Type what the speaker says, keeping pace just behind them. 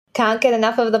Can't get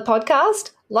enough of the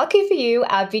podcast? Lucky for you,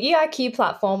 our Video IQ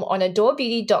platform on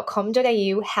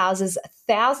adorebeauty.com.au houses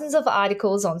thousands of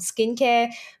articles on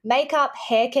skincare, makeup,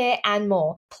 hair care, and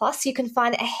more. Plus, you can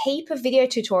find a heap of video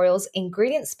tutorials,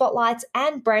 ingredient spotlights,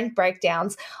 and brand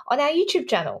breakdowns on our YouTube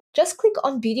channel. Just click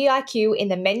on Beauty IQ in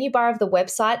the menu bar of the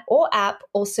website or app,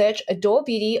 or search Adore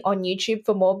Beauty on YouTube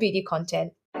for more beauty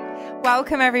content.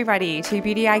 Welcome, everybody, to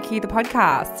Beauty IQ, the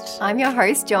podcast. I'm your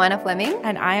host, Joanna Fleming.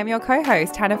 And I am your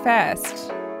co-host, Hannah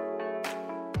First.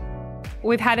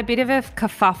 We've had a bit of a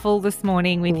kerfuffle this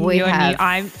morning with you and you.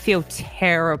 I feel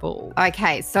terrible.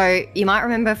 Okay, so you might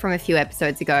remember from a few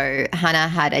episodes ago, Hannah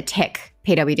had a tech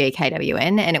PWD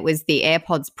KWN, and it was the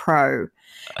AirPods Pro.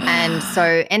 And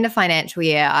so end of financial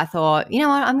year, I thought, you know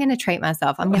what, I'm going to treat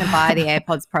myself. I'm going to buy the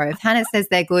AirPods Pro. If Hannah says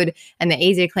they're good and they're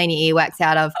easy to clean your earwax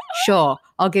out of, sure,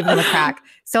 I'll give them a crack.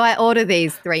 So I order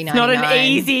these $3.99. It's not an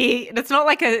easy, it's not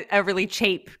like a really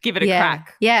cheap give it a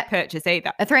crack purchase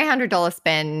either. A $300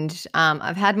 spend.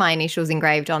 I've had my initials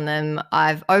engraved on them.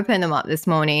 I've opened them up this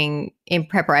morning in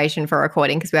preparation for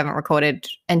recording because we haven't recorded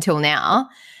until now.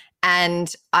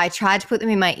 And I tried to put them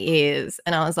in my ears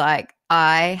and I was like,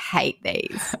 I hate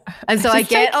these. And so I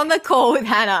get on the call with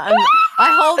Hannah and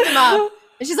I hold them up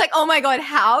and she's like, oh my God,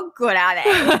 how good are they?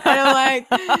 And I'm like,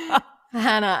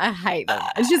 Hannah, I hate them.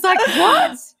 And she's like,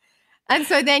 what? And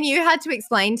so then you had to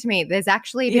explain to me there's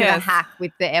actually a bit of a hack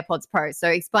with the AirPods Pro. So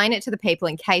explain it to the people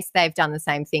in case they've done the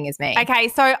same thing as me. Okay,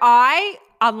 so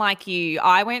unlike you,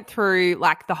 I went through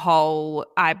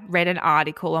I read an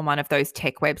article on one of those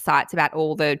tech websites about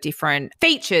all the different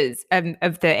features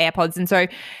of the AirPods. And so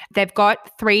they've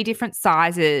got 3 different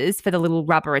sizes for the little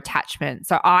rubber attachment.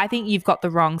 So I think you've got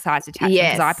the wrong size attachment.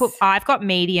 Yes. I've got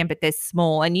medium, but they're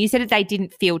small. And you said that they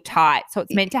didn't feel tight. So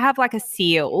it's meant to have like a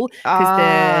seal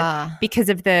because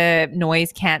of the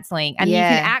noise cancelling. And you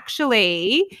can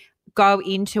actually go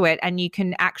into it and you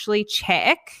can actually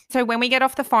check. So when we get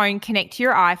off the phone, connect to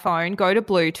your iPhone, go to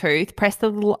Bluetooth, press the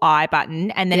little I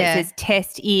button, and then it says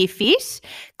test ear fit.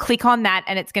 Click on that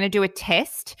and it's going to do a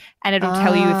test and it'll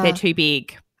tell you if they're too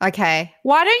big. Okay.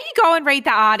 Why don't you go and read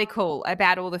the article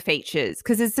about all the features?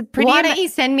 Because it's a pretty... Why don't you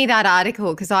send me that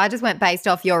article? Because I just went based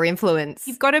off your influence.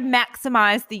 You've got to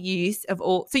maximise the use of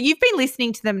all... So you've been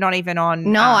listening to them not even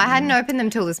on... No, I hadn't opened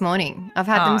them till this morning. I've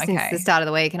had them since the start of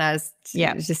the week and I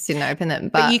just didn't open them.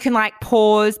 But you can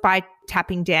pause by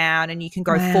tapping down and you can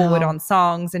go forward on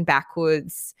songs and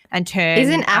backwards and turn.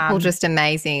 Isn't Apple just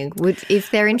amazing?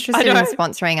 If they're interested in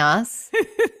sponsoring us...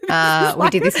 we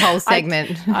did this whole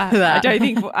segment. I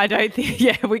don't think.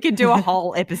 Yeah, we could do a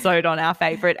whole episode on our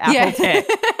favourite Apple tech.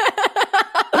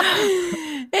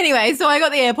 Anyway, so I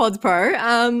got the AirPods Pro,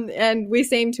 and we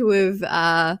seem to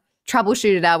have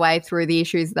troubleshooted our way through the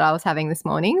issues that I was having this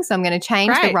morning. So I'm going to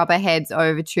change the rubber heads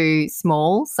over to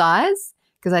small size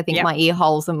because I think my ear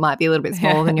holes might be a little bit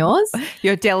smaller than yours.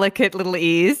 Your delicate little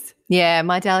ears. Yeah,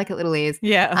 my delicate little ears.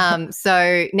 Yeah.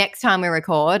 So next time we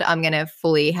record, I'm going to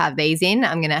fully have these in.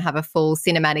 I'm going to have a full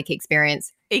cinematic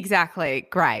experience. Exactly.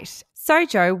 Great. So,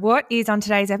 Jo, what is on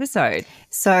today's episode?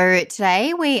 So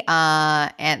today we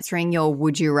are answering your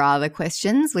would you rather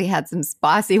questions. We had some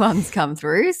spicy ones come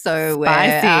through. So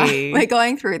we're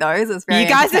going through those. It's very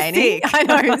entertaining. You guys are sick.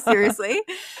 I know, seriously.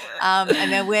 And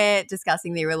then we're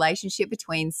discussing the relationship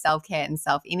between self-care and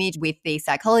self-image with the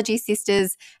Psychology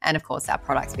Sisters and, of course, our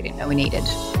products we didn't know we needed.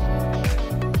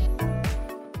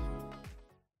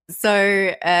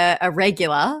 So a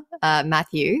regular,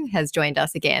 Matthew, has joined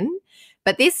us again.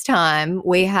 But this time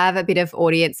we have a bit of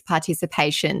audience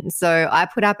participation. So I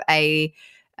put up a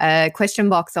question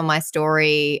box on my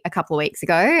story a couple of weeks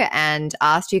ago and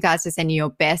asked you guys to send your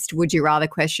best would you rather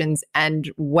questions, and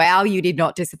wow, you did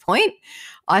not disappoint.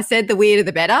 I said the weirder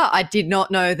the better. I did not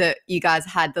know that you guys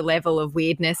had the level of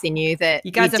weirdness in you that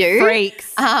you guys do. Are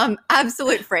freaks.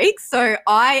 Absolute freaks. So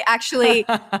I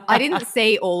didn't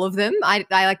see all of them.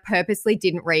 I purposely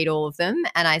didn't read all of them,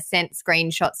 and I sent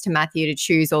screenshots to Matthew to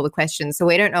choose all the questions. So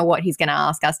we don't know what he's going to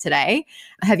ask us today.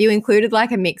 Have you included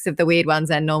a mix of the weird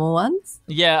ones and normal ones?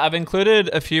 Yeah, I've included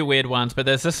a few weird ones, but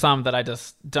there's just some that I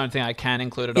just don't think I can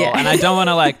include at all. And I don't want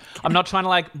to I'm not trying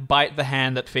to bite the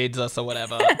hand that feeds us or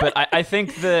whatever. But I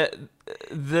think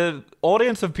the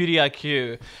audience of Beauty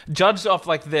IQ, judged off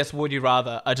this would you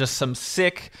rather, are just some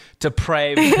sick,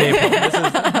 depraved people.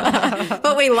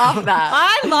 But we love that.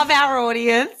 I love our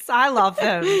audience. I love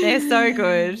them. They're so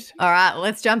good. All right,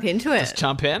 let's jump into it. Let's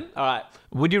jump in. All right.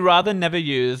 Would you rather never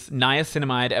use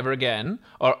niacinamide ever again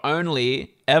or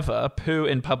only ever poo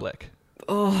in public?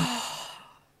 Oh.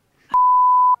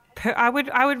 I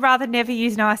would rather never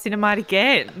use niacinamide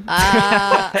again.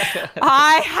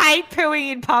 I hate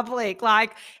pooing in public.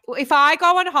 Like if I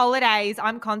go on holidays,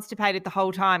 I'm constipated the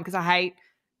whole time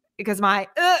because my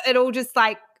it all just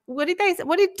like what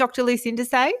did Dr. Lucinda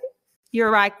say? Your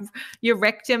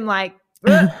rectum like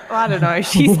I don't know.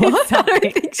 She said something. I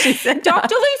don't think she said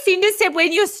Dr. Lucinda said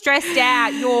when you're stressed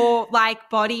out, your like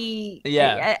body.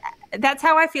 Yeah. That's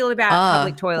how I feel about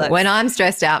public toilets. When I'm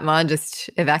stressed out, mine just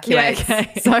evacuates. Yeah,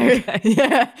 okay. So,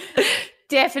 yeah.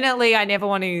 Definitely, I never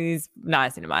want to use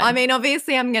niacinamide. I mean,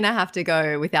 obviously, I'm going to have to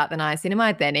go without the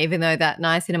niacinamide then, even though that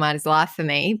niacinamide is life for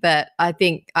me. But I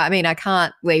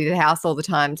can't leave the house all the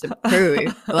time to poo.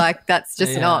 Like, that's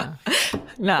just not.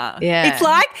 Nah. Yeah.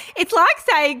 It's like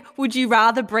saying, would you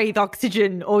rather breathe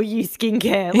oxygen or use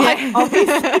skincare?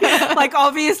 Like,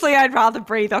 obviously, I'd rather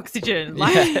breathe oxygen.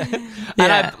 Like,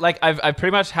 And I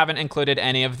pretty much haven't included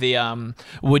any of the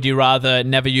would you rather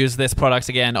never use this product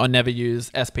again or never use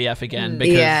SPF again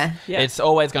because it's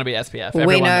always going to be SPF.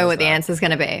 We know what the answer is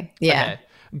going to be. Yeah. Okay.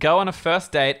 Go on a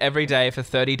first date every day for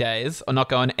 30 days or not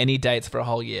go on any dates for a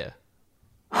whole year.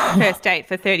 First date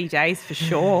for 30 days for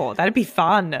sure. That'd be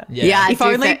fun. Yeah. If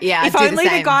only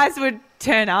the guys would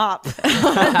turn up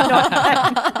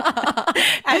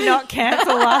and not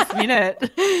cancel last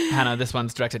minute. Hannah, this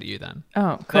one's directed at you then.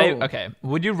 Oh, cool. Okay.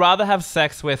 Would you rather have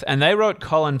sex with, and they wrote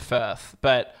Colin Firth,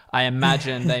 but I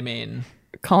imagine they mean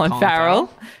Colin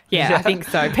Farrell. Yeah, I think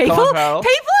so. People are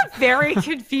very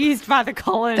confused by the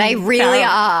Colin. They really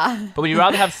are. But would you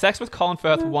rather have sex with Colin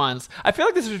Firth once? I feel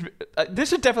like this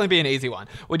should definitely be an easy one.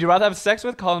 Would you rather have sex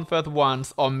with Colin Firth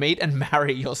once or meet and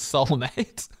marry your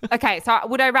soulmate? Okay, so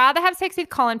would I rather have sex with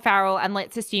Colin Farrell and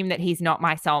let's assume that he's not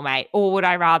my soulmate, or would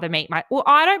I rather meet well,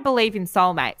 I don't believe in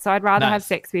soulmates, so I'd rather have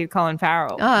sex with Colin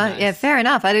Farrell. Oh, yeah, fair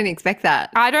enough. I didn't expect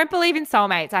that. I don't believe in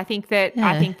soulmates. I think that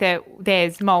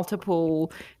there's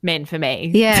multiple men for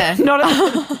me. Yeah. That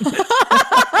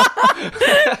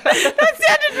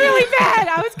sounded really bad.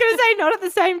 I was going to say not at the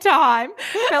same time,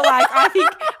 but like I think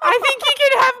you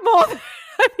can have more.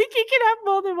 I think you can have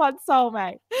more than one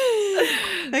soulmate.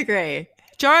 Agree.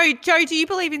 Joe, do you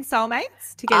believe in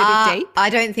soulmates to get a bit deep?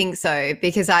 I don't think so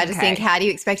because I just think how do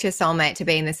you expect your soulmate to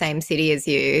be in the same city as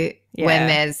you when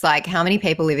there's like how many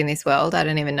people live in this world? I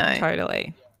don't even know.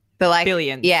 Totally. But like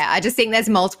billions. Yeah, I just think there's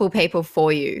multiple people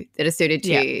for you that are suited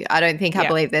to you. I don't think I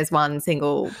believe there's one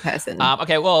single person.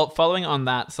 Okay, well, following on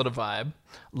that sort of vibe,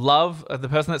 the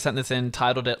person that sent this in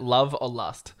titled it Love or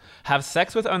Lust. Have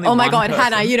sex with only one person. Oh my God,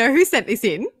 Hannah, you know who sent this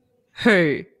in?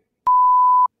 Who?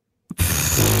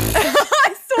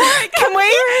 I saw it.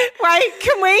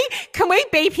 Can we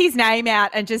beep his name out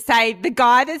and just say the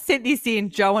guy that sent this in,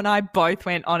 Joe and I both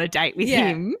went on a date with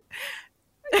him.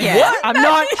 Yeah.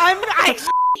 What?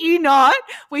 You not.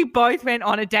 We both went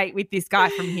on a date with this guy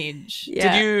from Hinge.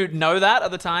 Yeah. Did you know that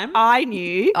at the time? I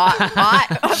knew.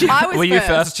 I was Were you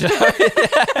first, Joe?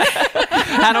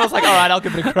 Hannah was like, all right, I'll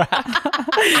give it a crack.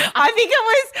 I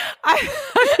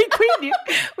think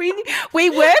we knew. We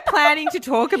were planning to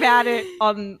talk about it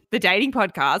on the dating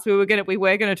podcast. We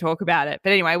were gonna talk about it.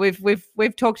 But anyway,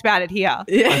 we've talked about it here.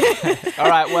 Yeah. Okay. All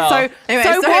right, well. So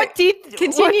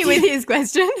continue with his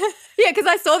question? Yeah, because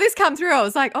I saw this come through. I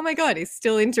was like, oh my God, he's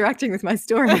still interacting with my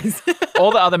stories.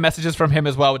 All the other messages from him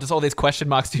as well, with just all these question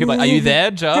marks to you, like, are you there,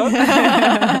 Joe?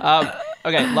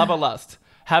 Okay, love or lust.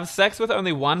 Have sex with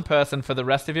only one person for the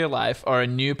rest of your life or a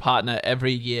new partner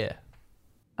every year?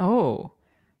 Oh,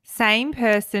 same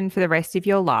person for the rest of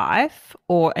your life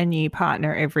or a new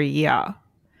partner every year?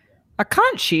 I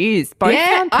can't choose. Both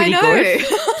sound pretty good.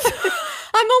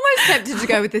 I'm almost tempted to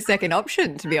go with the second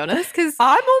option, to be honest, because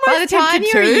I'm almost by the time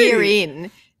you're too. a year in,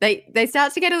 they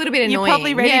start to get a little bit annoying. You're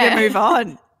probably ready to move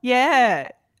on. Yeah.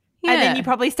 And then you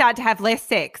probably start to have less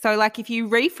sex. So, like, if you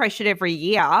refresh it every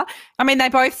year, I mean, they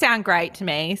both sound great to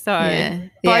me. So,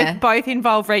 both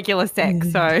involve regular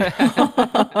sex. So,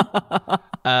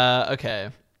 okay.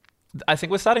 I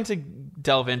think we're starting to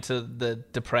delve into the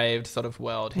depraved sort of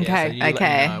world here. Okay. So you let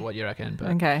me know what you reckon.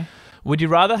 But okay. Would you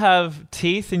rather have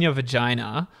teeth in your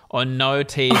vagina or no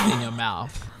teeth in your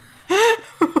mouth?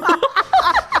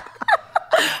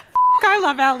 I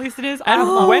love our listeners.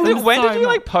 And when did you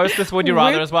like post this Would You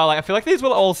Rather as well? Like, I feel like these were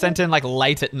all sent in like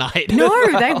late at night. No,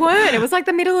 they weren't. It was like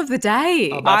the middle of the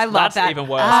day. Oh, I love that. Even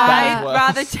worse. I'd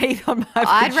rather teeth on my vagina.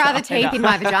 I'd rather teeth in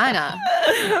my vagina.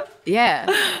 Yeah.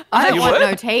 I don't want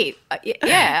no teeth.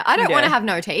 Yeah, I don't want to have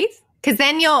no teeth. Because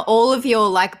then all of your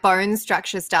like bone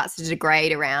structure starts to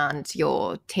degrade around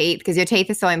your teeth because your teeth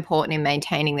are so important in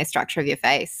maintaining the structure of your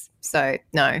face. So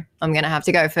no, I'm going to have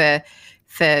to go for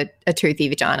a toothy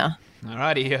vagina.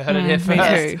 Alrighty, you heard it here Me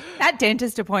first. too. That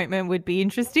dentist appointment would be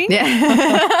interesting.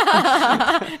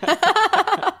 Yeah.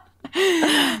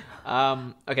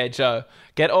 Okay, Joe,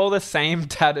 get all the same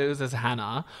tattoos as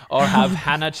Hannah, or have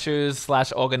Hannah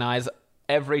choose/organize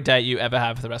every date you ever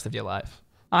have for the rest of your life.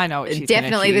 I know what she's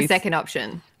Definitely the choose. second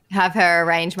option. Have her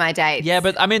arrange my dates. Yeah,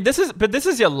 but I mean, this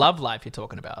is your love life you're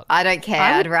talking about. I don't care.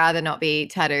 I'd rather not be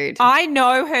tattooed. I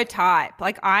know her type.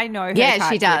 Like, I know her type. Yeah,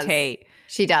 she does. to a T.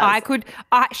 She does.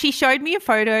 She showed me a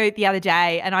photo the other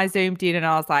day and I zoomed in and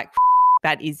I was like,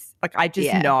 that is, like, I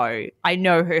just know. I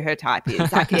know who her type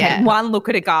is. I can take one look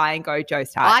at a guy and go,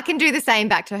 Joe's type. I can do the same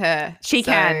back to her. She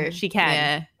can.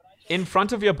 Yeah. In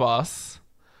front of your boss,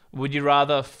 would you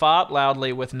rather fart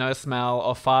loudly with no smell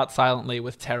or fart silently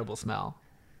with terrible smell?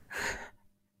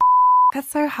 That's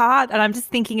so hard. And I'm just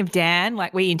thinking of Dan.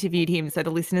 Like, we interviewed him so the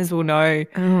listeners will know.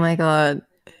 Oh, my God.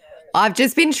 I've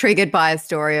just been triggered by a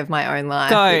story of my own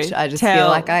life, which I just feel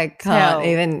like I can't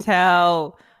even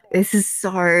tell. This is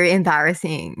so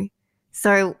embarrassing.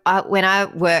 So when I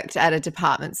worked at a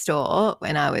department store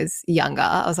when I was younger,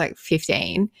 I was like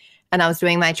 15, and I was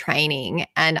doing my training,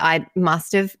 and I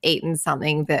must have eaten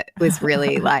something that was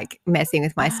really like messing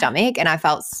with my stomach, and I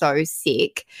felt so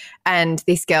sick. And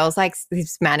this girl's like,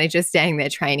 this manager standing there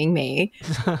training me,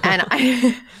 and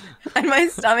and my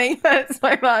stomach hurt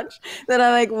so much that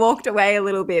I like walked away a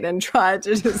little bit and tried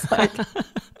to just like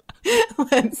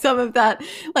let some of that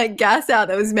like gas out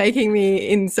that was making me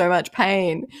in so much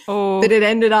pain. Oh. But it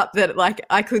ended up that like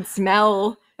I could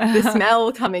smell the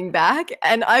smell coming back,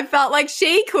 and I felt like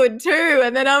she could too.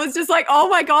 And then I was just like, oh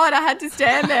my God, I had to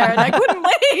stand there and I couldn't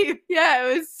leave. Yeah,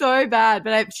 it was so bad.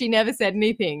 But she never said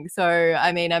anything. So,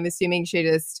 I mean, I'm assuming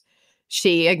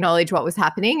she acknowledged what was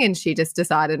happening and she just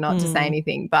decided not to say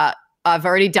anything. But I've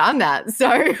already done that.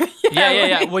 So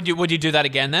Yeah. Would you do that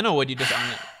again then, or would you just own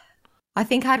it? I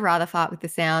think I'd rather fart with the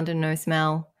sound and no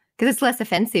smell because it's less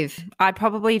offensive. I'd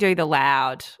probably do the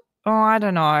loud. Oh, I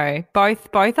don't know.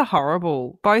 Both are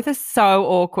horrible. Both are so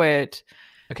awkward.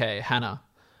 Okay, Hannah,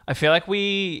 I feel like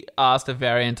we asked a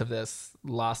variant of this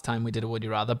last time we did a Would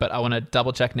You Rather, but I want to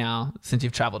double check now since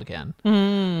you've traveled again.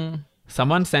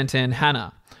 Someone sent in,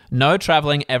 Hannah, no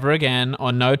traveling ever again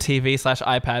or no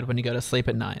TV/iPad when you go to sleep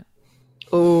at night.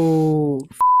 Oh,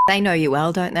 they know you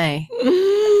well, don't they?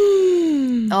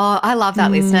 Oh, I love that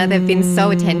listener. They've been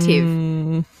so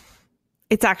attentive.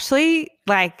 It's actually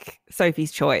like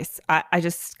Sophie's choice. I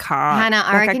just can't. Hannah,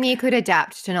 I reckon you could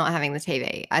adapt to not having the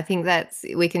TV. I think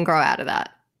we can grow out of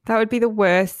that. That would be the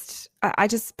worst.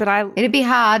 It'd be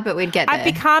hard, but we'd get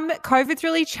there. COVID's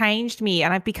really changed me,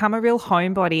 and I've become a real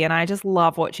homebody, and I just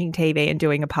love watching TV and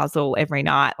doing a puzzle every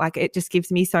night. Like, it just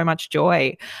gives me so much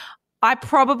joy. I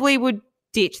probably would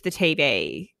ditch the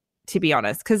TV, to be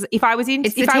honest, because if I was in...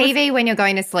 It's the TV when you're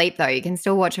going to sleep, though. You can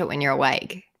still watch it when you're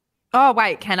awake. Oh,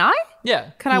 wait, can I?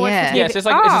 Yeah. Can I watch the TV? Yeah, it's just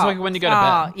like when you go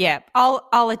to bed. Yeah,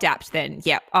 I'll adapt then.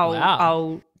 Yep,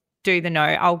 I'll do the no.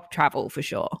 I'll travel for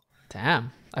sure.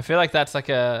 Damn. I feel like that's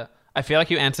I feel like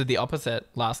you answered the opposite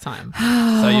last time.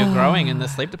 So you're growing in the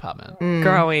sleep department.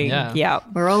 Growing, yeah.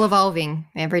 We're all evolving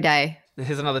every day.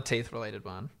 Here's another teeth-related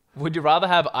one. Would you rather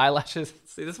have eyelashes?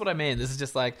 See, this is what I mean. This is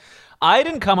just like, I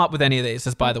didn't come up with any of these,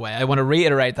 just by the way. I want to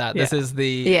reiterate that. Yeah. This is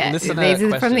the listener these are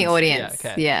questions. from the audience.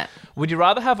 Yeah, okay. Yeah. Would you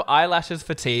rather have eyelashes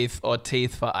for teeth or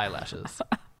teeth for eyelashes?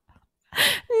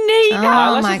 Neither.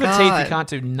 Eyelashes for teeth, you can't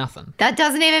do nothing. That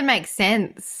doesn't even make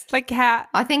sense. Like how?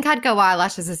 I think I'd go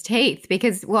eyelashes as teeth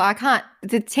because, I can't.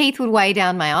 The teeth would weigh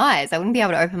down my eyes. I wouldn't be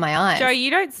able to open my eyes. Joe,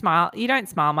 you don't smile. You don't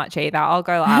smile much either. I'll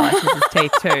go eyelashes as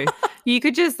teeth too. You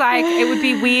could just it would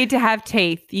be weird to have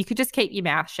teeth. You could just keep your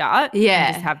mouth shut. Yeah.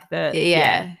 And just have the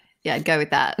Yeah, I'd go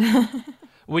with that.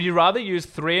 Would you rather use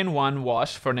 3-in-1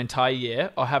 wash for an entire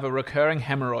year or have a recurring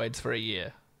hemorrhoids for a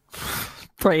year?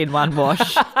 3-in-1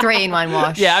 wash. 3-in-1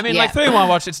 wash. Yeah, I mean, like 3-in-1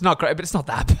 wash, it's not great, but it's not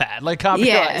that bad. Like, can't be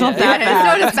it's not that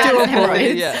bad. It's not as bad as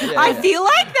hemorrhoids. Yeah, I feel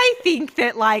like they think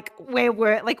that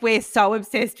we're so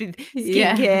obsessed with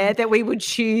skincare that we would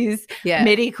choose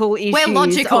medical issues. We're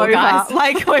logical, over. guys.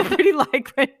 Like we're pretty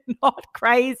we're not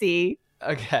crazy.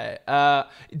 Okay.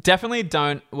 Definitely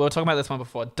don't. We were talking about this one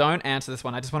before. Don't answer this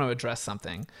one. I just want to address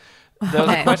something. There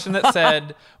was a question that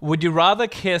said, would you rather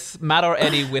kiss Matt or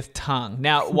Eddie with tongue?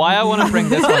 Now, why I want to bring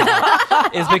this one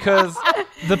up is because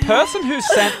the person who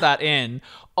sent that in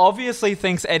obviously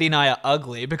thinks Eddie and I are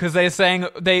ugly because they're saying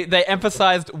they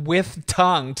emphasized with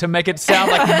tongue to make it sound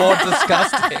like more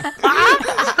disgusting.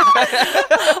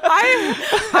 I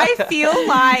I feel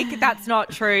like that's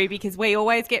not true because we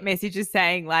always get messages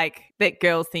saying like that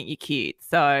girls think you're cute.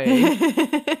 So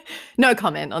no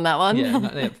comment on that one.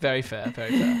 Yeah, very fair,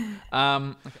 very fair.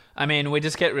 I mean, we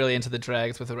just get really into the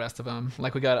drags with the rest of them.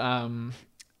 Like we got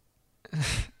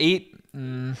eat.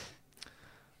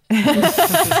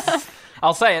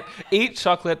 I'll say it. Eat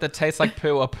chocolate that tastes like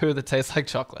poo or poo that tastes like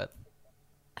chocolate.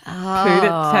 Oh. Poo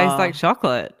that tastes like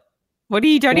chocolate. What do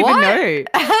you don't even know?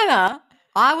 Hannah,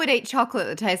 I would eat chocolate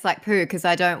that tastes like poo because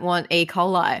I don't want E.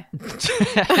 coli.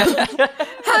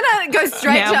 Hannah goes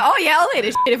straight to, oh yeah, I'll eat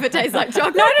a shit if it tastes like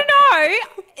chocolate. No.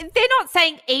 They're not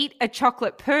saying eat a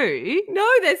chocolate poo. No,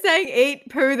 they're saying eat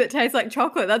poo that tastes like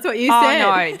chocolate. That's what you said.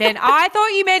 Oh no, then I thought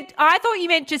you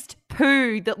meant just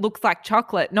poo that looks like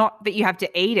chocolate, not that you have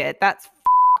to eat it. That's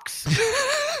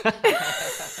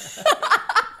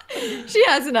She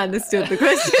hasn't understood the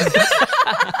question.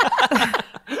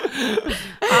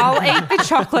 I'll eat the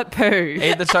chocolate poo.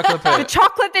 Eat the chocolate poo. The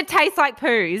chocolate that tastes like poo.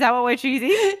 Is that what we're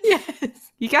choosing?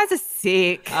 Yes. You guys are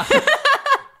sick.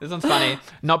 This one's funny.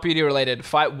 Not beauty related.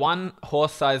 Fight 1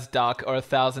 horse-sized duck or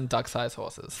 1,000 duck-sized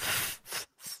horses.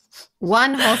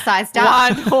 1 horse-sized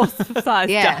duck. 1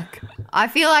 horse-sized duck. I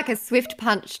feel like a swift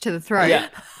punch to the throat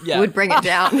would bring it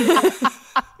down.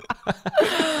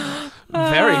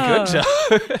 Very good, Joe.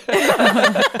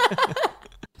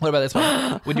 What about this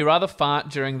one? Would you rather fart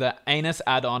during the anus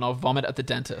add-on or vomit at the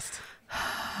dentist?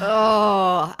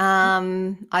 Oh,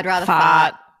 I'd rather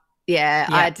fart. Yeah,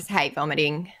 I just hate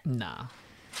vomiting. Nah.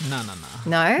 No?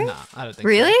 No, I don't think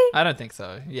really? so. I don't think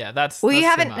so. Yeah, that's Well, you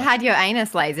that's haven't had your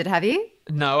anus lasered, have you?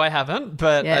 No, I haven't,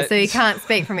 but... Yeah, so you can't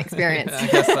speak from experience. I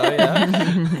guess so, yeah.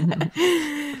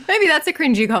 Maybe that's a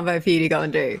cringy combo for you to go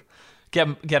and do. Get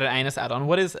an anus add-on.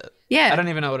 What is it? Yeah. I don't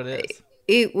even know what it is.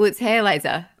 It's hair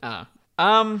laser. Oh.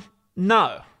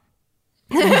 No.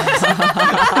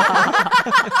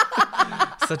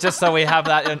 So just so we have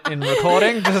that in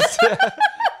recording, just...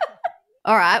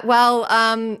 All right. Well,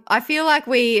 I feel like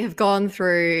we have gone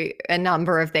through a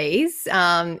number of these.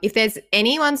 If there's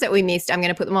any ones that we missed, I'm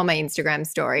going to put them on my Instagram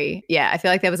story. Yeah, I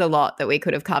feel like there was a lot that we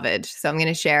could have covered. So I'm going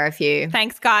to share a few.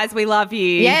 Thanks, guys. We love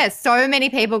you. Yeah, so many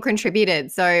people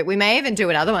contributed. So we may even do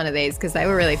another one of these because they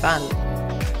were really fun.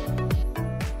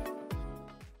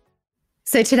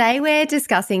 So today we're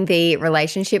discussing the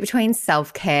relationship between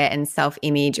self-care and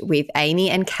self-image with Amy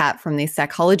and Kat from the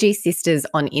Psychology Sisters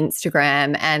on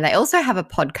Instagram. And they also have a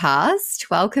podcast.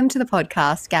 Welcome to the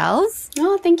podcast, gals.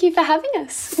 Oh, thank you for having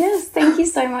us. Yes, thank you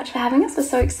so much for having us. We're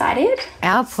so excited.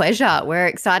 Our pleasure. We're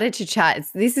excited to chat.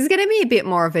 This is going to be a bit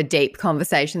more of a deep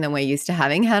conversation than we're used to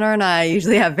having. Hannah and I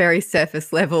usually have very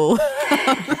surface level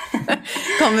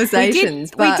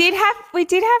conversations. We did have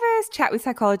a chat with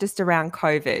psychologists around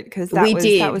COVID because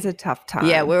that was a tough time.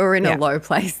 Yeah, we were in a low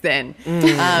place then.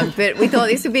 But we thought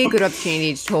this would be a good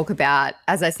opportunity to talk about,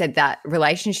 as I said, that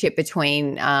relationship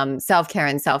between self-care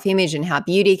and self-image and how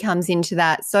beauty comes into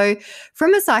that. So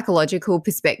from a psychological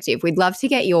perspective, we'd love to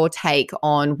get your take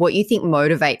on what you think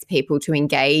motivates people to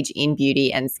engage in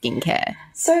beauty and skincare.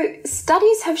 So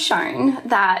studies have shown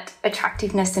that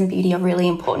attractiveness and beauty are really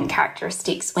important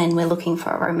characteristics when we're looking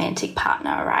for a romantic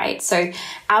partner, right? So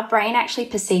our brain actually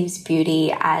perceives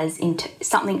beauty as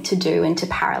something to do and to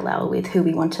parallel with who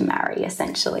we want to marry,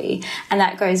 essentially. And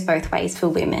that goes both ways for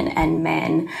women and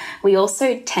men. We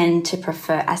also tend to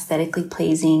prefer aesthetically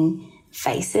pleasing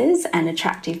faces and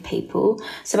attractive people.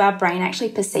 So our brain actually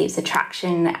perceives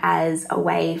attraction as a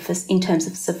way in terms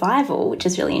of survival, which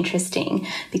is really interesting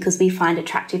because we find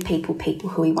attractive people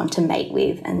who we want to mate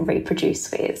with and reproduce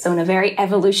with. So in a very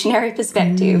evolutionary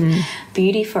perspective,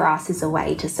 beauty for us is a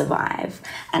way to survive.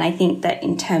 And I think that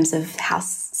in terms of how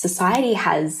society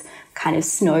has kind of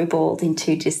snowballed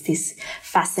into just this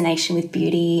fascination with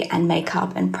beauty and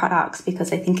makeup and products,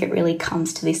 because I think it really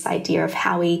comes to this idea of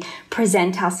how we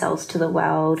present ourselves to the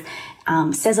world,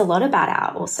 says a lot about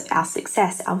our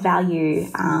success, our value.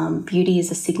 Beauty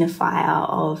is a signifier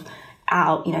of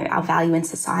our value in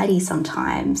society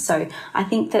sometimes. So I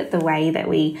think that the way that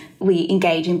we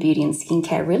engage in beauty and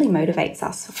skincare really motivates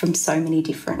us from so many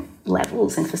different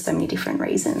levels and for so many different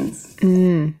reasons.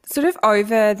 Sort of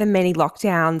over the many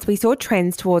lockdowns, we saw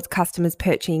trends towards customers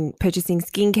purchasing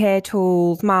skincare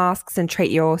tools, masks and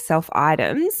treat yourself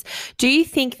items. Do you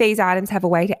think these items have a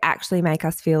way to actually make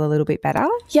us feel a little bit better?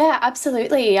 Yeah,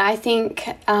 absolutely. I think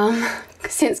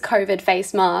since COVID,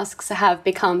 face masks have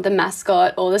become the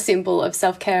mascot or the symbol of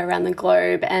self-care around the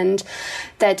globe, and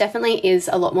there definitely is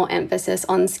a lot more emphasis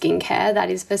on skincare, that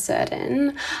is for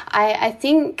certain. I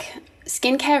think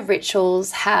skincare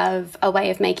rituals have a way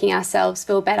of making ourselves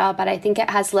feel better, but I think it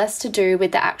has less to do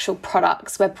with the actual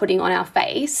products we're putting on our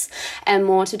face and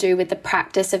more to do with the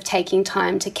practice of taking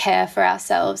time to care for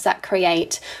ourselves that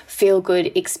create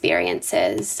feel-good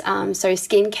experiences. So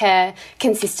skincare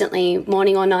consistently,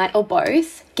 morning or night or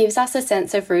both, gives us a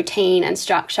sense of routine and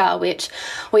structure, which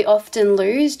we often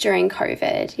lose during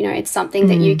COVID. You know, it's something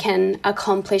that you can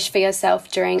accomplish for yourself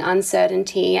during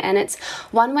uncertainty. And it's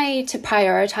one way to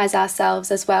prioritize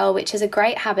ourselves as well, which is a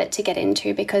great habit to get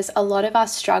into because a lot of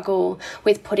us struggle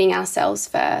with putting ourselves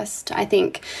first. I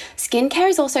think skincare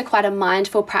is also quite a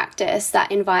mindful practice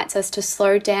that invites us to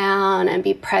slow down and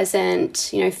be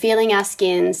present, you know, feeling our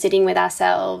skin, sitting with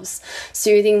ourselves,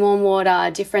 soothing warm water,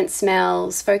 different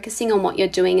smells, focusing on what you're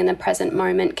doing in the present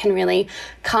moment can really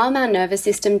calm our nervous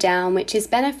system down, which is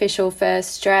beneficial for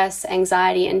stress,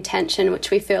 anxiety, and tension,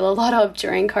 which we feel a lot of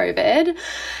during COVID.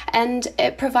 And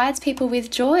it provides people with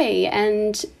joy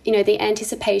and, you know, the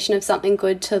anticipation of something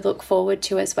good to look forward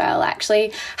to as well. I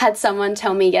actually had someone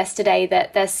tell me yesterday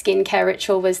that their skincare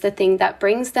ritual was the thing that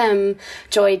brings them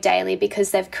joy daily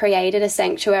because they've created a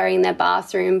sanctuary in their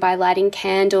bathroom by lighting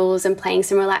candles and playing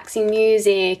some relaxing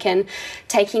music and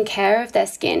taking care of their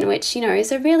skin, which, you know,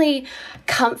 is a really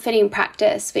comforting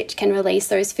practice which can release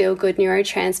those feel-good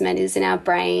neurotransmitters in our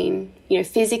brain. You know,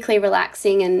 physically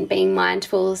relaxing and being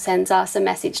mindful sends us a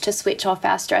message to switch off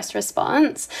our stress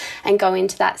response and go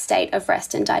into that state of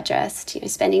rest and digest. You know,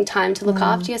 spending time to look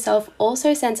after yourself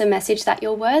also sends a message that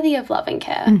you're worthy of love and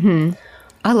care.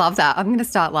 I love that. I'm going to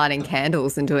start lighting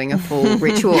candles and doing a full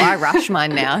ritual. I rush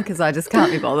mine now because I just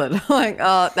can't be bothered. Like,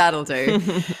 oh, that'll do.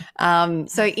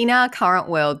 So in our current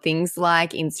world, things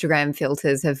like Instagram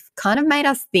filters have kind of made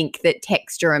us think that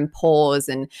texture and pores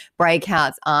and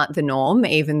breakouts aren't the norm,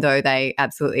 even though they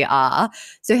absolutely are.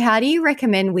 So how do you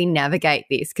recommend we navigate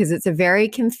this? Because it's a very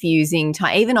confusing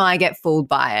time. Even I get fooled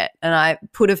by it and I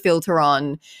put a filter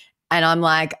on and I'm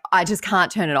like, I just can't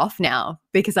turn it off now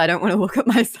because I don't want to look at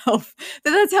myself.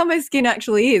 But that's how my skin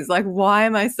actually is. Like, why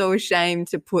am I so ashamed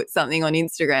to put something on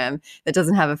Instagram that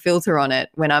doesn't have a filter on it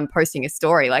when I'm posting a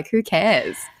story? Like, who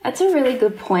cares? That's a really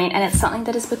good point, and it's something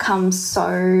that has become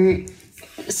so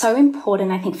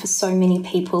important, I think, for so many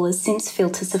people. Is since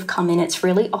filters have come in, it's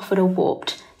really offered a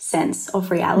warped sense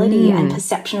of reality and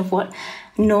perception of what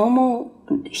normal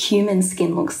human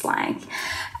skin looks like.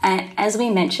 And as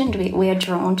we mentioned, we are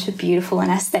drawn to beautiful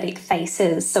and aesthetic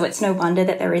faces, so it's no wonder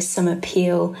that there is some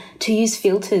appeal to use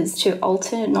filters to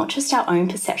alter not just our own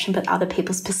perception but other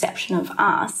people's perception of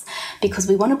us, because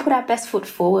we want to put our best foot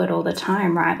forward all the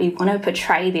time, right? We want to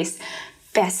portray this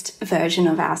best version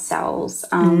of ourselves.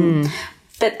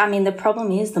 But I mean, the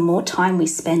problem is the more time we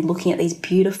spend looking at these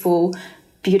beautiful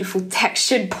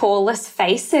textured, poreless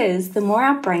faces, the more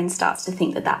our brain starts to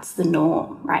think that that's the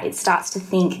norm, right? It starts to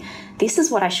think, this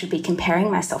is what I should be comparing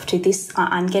myself to. This,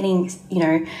 I'm getting, you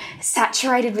know,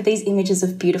 saturated with these images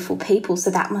of beautiful people,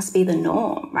 so that must be the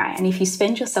norm, right? And if you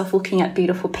spend yourself looking at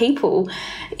beautiful people,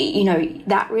 you know,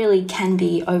 that really can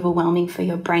be overwhelming for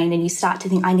your brain, and you start to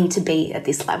think, I need to be at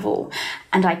this level.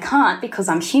 And I can't because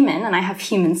I'm human and I have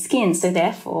human skin, so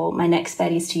therefore my next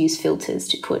bet is to use filters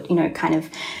to put, you know, kind of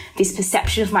this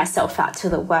perception of myself out to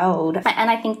the world. And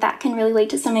I think that can really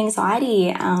lead to some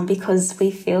anxiety because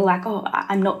we feel like, oh,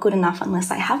 I'm not good enough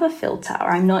unless I have a filter,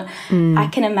 or I'm not. I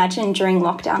can imagine during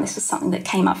lockdown, this was something that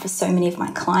came up for so many of my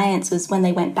clients, was when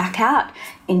they went back out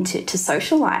to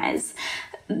socialize,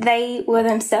 they were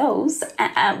themselves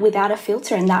without a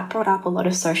filter, and that brought up a lot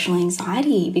of social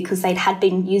anxiety because they had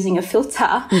been using a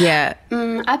filter. Yeah.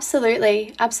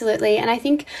 Absolutely. And I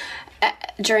think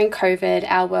during COVID,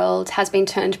 our world has been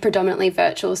turned predominantly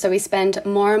virtual, so we spend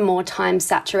more and more time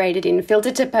saturated in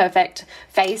filtered to perfect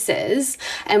faces,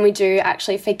 and we do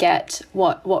actually forget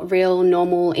what real,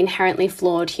 normal, inherently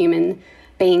flawed human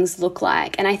beings look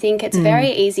like. And I think it's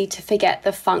very easy to forget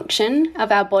the function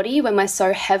of our body when we're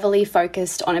so heavily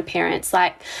focused on appearance.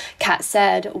 Like Kat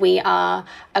said, we are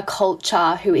a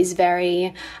culture who is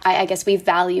very, I guess we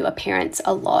value appearance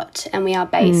a lot, and we are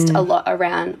based a lot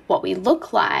around what we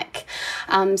look like.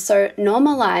 So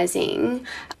normalizing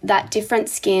that different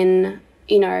skin,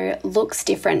 you know, looks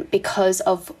different because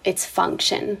of its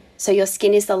function. So your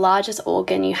skin is the largest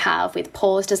organ you have, with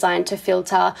pores designed to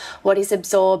filter what is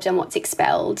absorbed and what's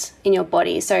expelled in your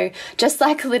body. So just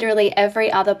like literally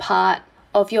every other part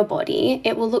of your body,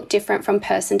 it will look different from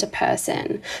person to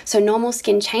person. So normal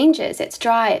skin changes. It's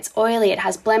dry, it's oily, it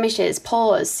has blemishes,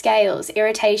 pores, scales,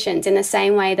 irritations in the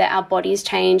same way that our bodies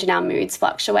change and our moods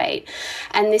fluctuate.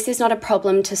 And this is not a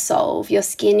problem to solve. Your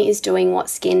skin is doing what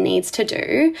skin needs to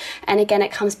do. And again,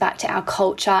 it comes back to our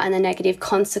culture and the negative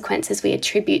consequences we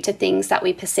attribute to things that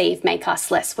we perceive make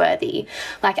us less worthy.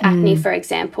 Like acne, for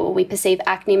example. We perceive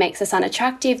acne makes us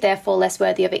unattractive, therefore less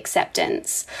worthy of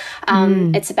acceptance.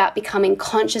 It's about becoming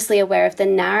consciously aware of the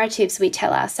narratives we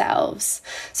tell ourselves.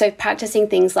 So practicing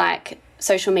things like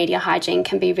social media hygiene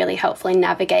can be really helpful in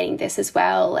navigating this as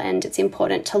well. And it's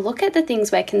important to look at the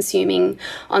things we're consuming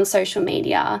on social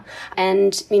media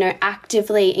and, you know,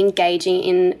 actively engaging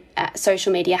in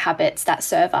social media habits that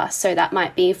serve us. So that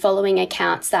might be following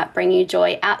accounts that bring you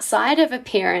joy outside of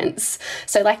appearance.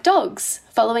 So like dogs,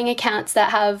 following accounts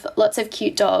that have lots of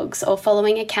cute dogs, or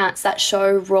following accounts that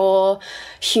show raw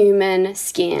human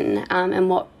skin and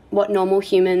what normal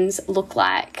humans look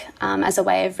like, as a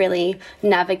way of really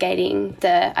navigating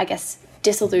the, I guess,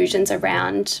 disillusions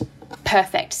around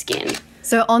perfect skin.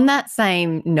 So on that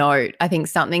same note, I think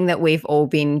something that we've all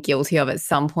been guilty of at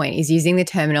some point is using the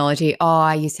terminology, oh,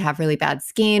 I used to have really bad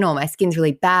skin, or my skin's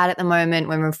really bad at the moment,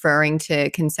 when referring to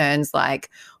concerns like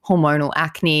hormonal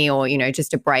acne or, you know,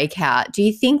 just a breakout. Do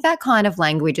you think that kind of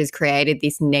language has created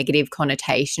this negative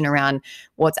connotation around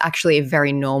what's actually a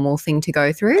very normal thing to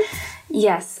go through?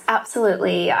 Yes,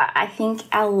 absolutely. I think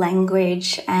our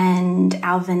language and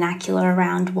our vernacular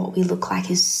around what we look like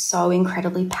is so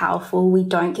incredibly powerful. We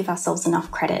don't give ourselves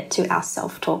enough credit to our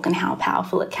self-talk and how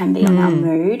powerful it can be on our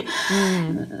mood.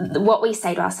 What we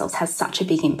say to ourselves has such a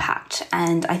big impact,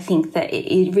 and I think that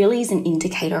it really is an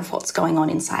indicator of what's going on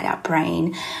inside our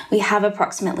brain. We have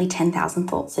approximately 10,000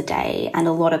 thoughts a day, and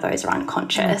a lot of those are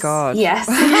unconscious. Oh my God. Yes.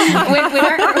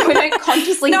 we don't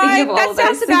consciously think of all of those. That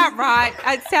sounds about right.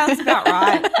 It sounds about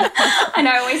right. I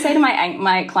know. I always say to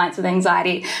my clients with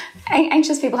anxiety,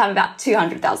 anxious people have about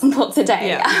 200,000 thoughts a day.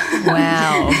 Yeah.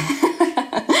 Wow.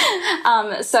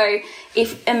 So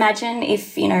imagine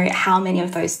if, you know, how many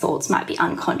of those thoughts might be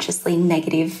unconsciously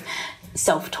negative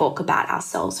self-talk about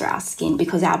ourselves or our skin,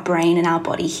 because our brain and our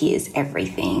body hears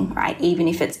everything, right? Even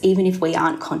if we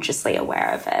aren't consciously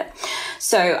aware of it.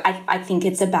 So I think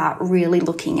it's about really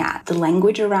looking at the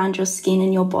language around your skin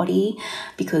and your body,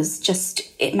 because just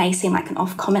it may seem like an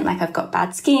off comment, like I've got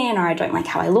bad skin, or I don't like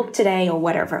how I look today, or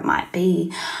whatever it might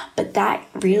be. But that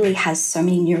really has so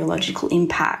many neurological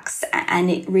impacts,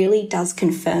 and it really does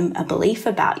confirm a belief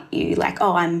about you, like,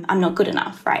 oh, I'm not good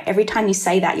enough, right? Every time you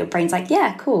say that, your brain's like,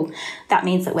 yeah, cool. That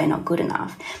means that we're not good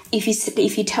enough. If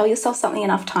you tell yourself something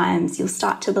enough times, you'll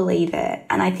start to believe it.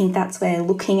 And I think that's where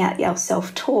looking at your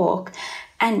self-talk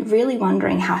and really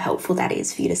wondering how helpful that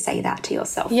is for you to say that to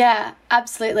yourself. Yeah,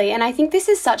 absolutely. And I think this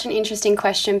is such an interesting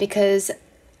question because,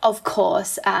 of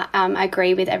course, I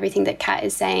agree with everything that Kat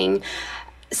is saying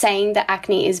that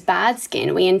acne is bad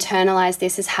skin. We internalize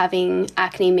this as having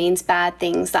acne means bad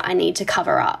things that I need to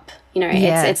cover up. You know,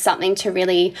 it's something to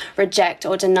really reject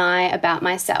or deny about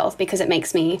myself because it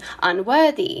makes me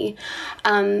unworthy.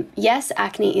 Yes,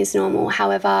 acne is normal.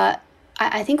 However,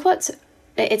 I think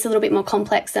it's a little bit more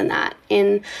complex than that.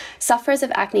 Sufferers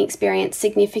of acne experience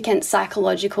significant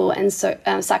psychological and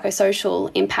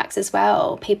psychosocial impacts as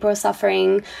well. People are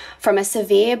suffering from a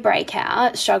severe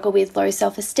breakout, struggle with low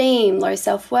self-esteem, low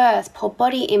self-worth, poor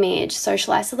body image,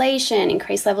 social isolation,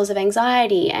 increased levels of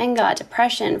anxiety, anger,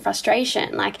 depression,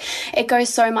 frustration. Like, it goes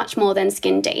so much more than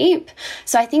skin deep.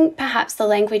 So I think perhaps the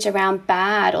language around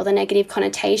bad or the negative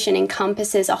connotation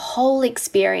encompasses a whole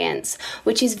experience,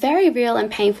 which is very real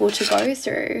and painful to go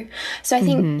through. So I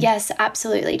think, yes,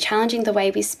 absolutely, challenging the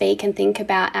way we speak and think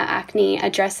about our acne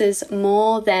addresses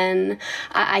more than,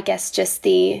 I guess, just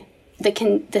the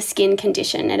skin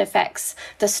condition. It affects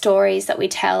the stories that we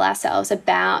tell ourselves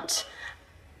about,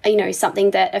 you know,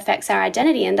 something that affects our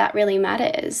identity, and that really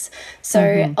matters.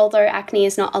 So although acne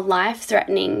is not a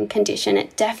life-threatening condition,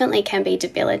 it definitely can be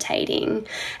debilitating.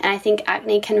 And I think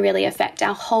acne can really affect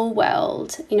our whole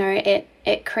world. You know,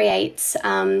 it creates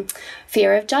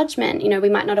fear of judgment. You know, we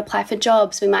might not apply for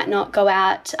jobs. We might not go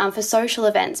out for social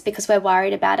events because we're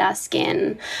worried about our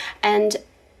skin. And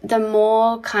the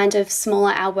more kind of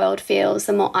smaller our world feels,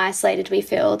 the more isolated we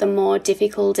feel, the more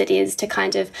difficult it is to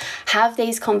kind of have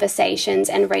these conversations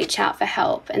and reach out for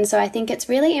help. And so I think it's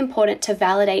really important to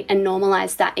validate and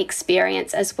normalize that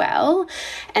experience as well.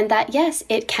 And that, yes,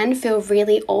 it can feel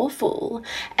really awful.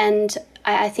 And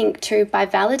I think too, by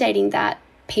validating that,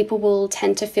 people will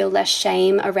tend to feel less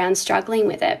shame around struggling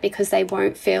with it because they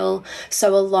won't feel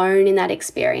so alone in that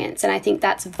experience. And I think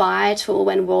that's vital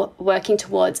when we're working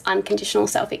towards unconditional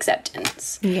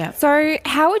self-acceptance. Yeah. So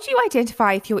how would you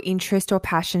identify if your interest or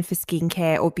passion for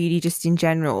skincare or beauty just in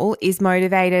general is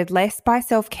motivated less by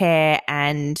self-care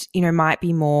and, might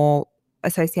be more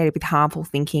associated with harmful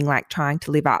thinking, like trying to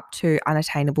live up to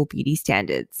unattainable beauty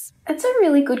standards? It's a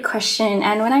really good question.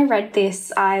 And when I read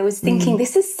this, I was thinking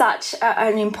this is such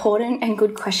an important and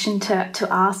good question to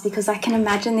ask, because I can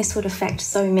imagine this would affect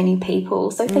so many people.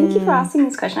 So thank you for asking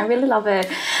this question. I really love it.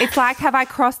 It's like, have I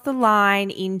crossed the line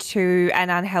into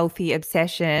an unhealthy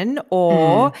obsession,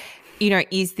 or,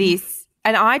 is this,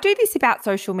 and I do this about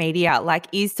social media, like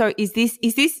is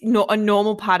this not a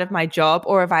normal part of my job,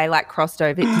 or have I crossed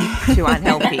over to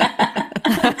unhealthy?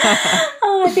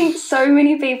 I think so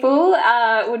many people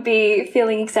would be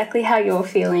feeling exactly how you're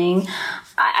feeling.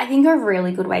 I think a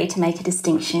really good way to make a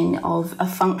distinction of a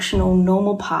functional,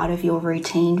 normal part of your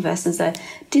routine versus a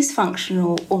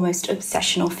dysfunctional, almost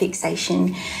obsessional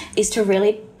fixation is to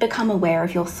really become aware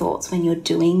of your thoughts when you're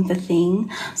doing the thing.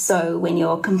 So when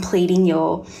you're completing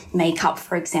your makeup,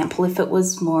 for example, if it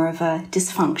was more of a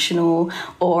dysfunctional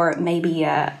or maybe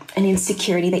an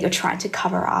insecurity that you're trying to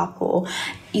cover up, or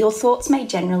your thoughts may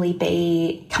generally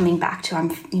be coming back to,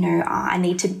 I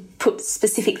need to put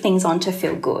specific things on to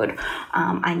feel good.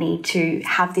 I need to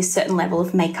have this certain level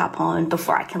of makeup on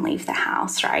before I can leave the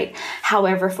house, right?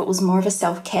 However, if it was more of a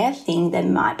self-care thing, there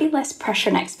might be less pressure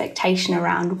and expectation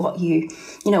around what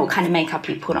what kind of makeup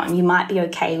you put on. You might be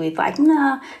okay with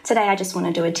today I just want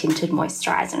to do a tinted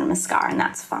moisturizer and a mascara, and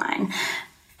that's fine.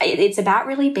 It's about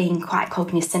really being quite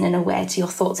cognizant and aware to your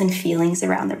thoughts and feelings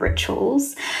around the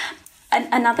rituals.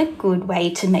 Another good way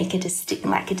to make a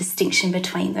distinction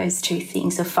between those two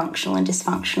things of functional and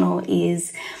dysfunctional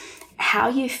is how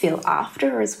you feel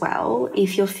after as well.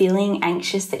 If you're feeling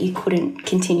anxious that you couldn't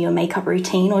continue your makeup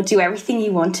routine or do everything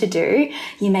you want to do,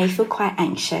 you may feel quite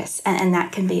anxious, and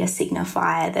that can be a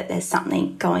signifier that there's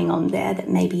something going on there that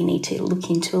maybe you need to look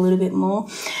into a little bit more.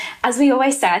 As we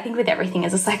always say, I think with everything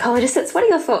as a psychologist, it's what are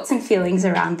your thoughts and feelings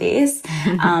around this,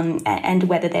 and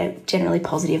whether they're generally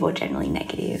positive or generally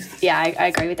negative. Yeah, I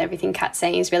agree with everything Kat's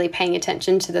saying, is really paying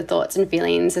attention to the thoughts and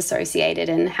feelings associated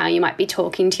and how you might be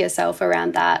talking to yourself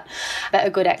around that. But a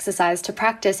good exercise to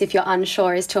practice if you're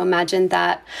unsure is to imagine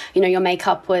that, your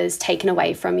makeup was taken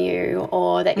away from you,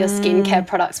 or that your skincare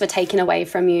products were taken away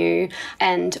from you,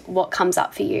 and what comes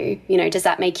up for you. Does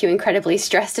that make you incredibly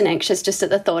stressed and anxious just at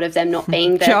the thought of them not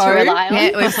being there to rely on?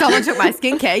 Yeah, if someone took my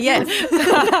skincare, yes.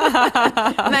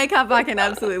 Makeup I can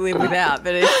absolutely live without,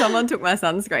 but if someone took my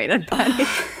sunscreen, I'd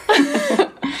panic.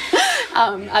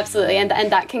 Absolutely, and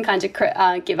that can kind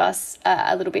of give us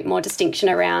a little bit more distinction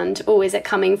around, is it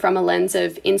coming from a lens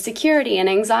of insecurity and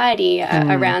anxiety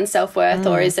around self-worth,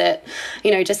 or is it,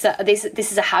 just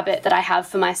this is a habit that I have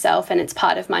for myself and it's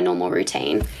part of my normal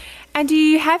routine. And do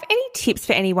you have any tips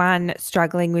for anyone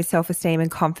struggling with self-esteem and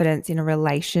confidence in a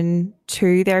relation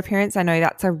to their appearance? I know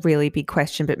that's a really big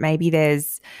question, but maybe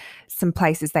there's some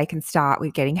places they can start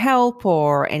with getting help,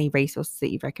 or any resources that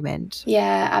you'd recommend?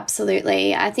 Yeah,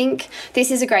 absolutely. I think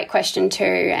this is a great question too.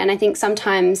 And I think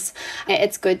sometimes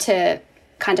it's good to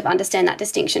kind of understand that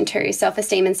distinction too.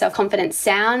 Self-esteem and self-confidence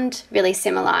sound really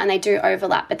similar, and they do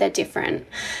overlap, but they're different.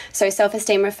 So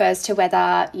self-esteem refers to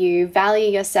whether you value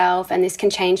yourself, and this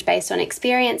can change based on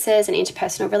experiences and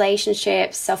interpersonal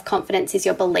relationships. Self-confidence is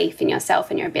your belief in yourself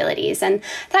and your abilities, and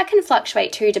that can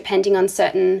fluctuate too depending on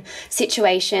certain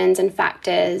situations and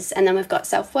factors. And then we've got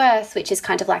self-worth, which is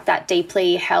kind of like that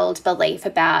deeply held belief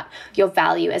about your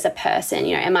value as a person.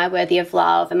 Am I worthy of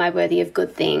love? Am I worthy of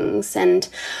good things? And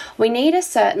we need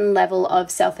a certain level of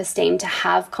self-esteem to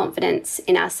have confidence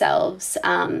in ourselves,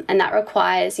 and that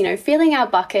requires filling our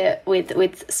bucket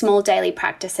with small daily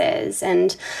practices,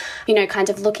 and kind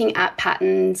of looking at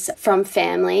patterns from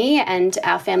family and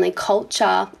our family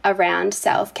culture around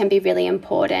self can be really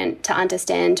important to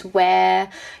understand where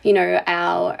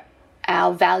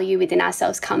our value within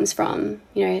ourselves comes from.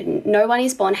 No one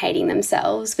is born hating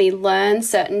themselves. We learn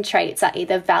certain traits are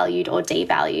either valued or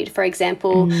devalued. For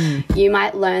example, you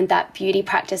might learn that beauty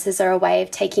practices are a way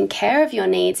of taking care of your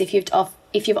needs if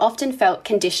you've often felt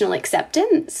conditional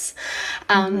acceptance.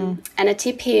 And a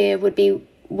tip here would be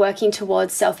working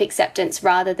towards self-acceptance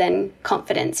rather than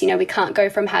confidence. We can't go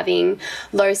from having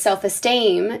low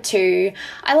self-esteem to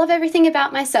I love everything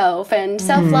about myself and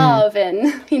self-love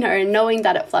and, knowing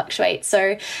that it fluctuates.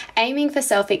 So aiming for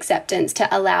self-acceptance to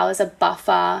allow us a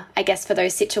buffer, I guess, for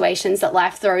those situations that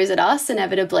life throws at us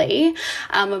inevitably,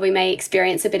 where we may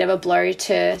experience a bit of a blow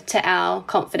to our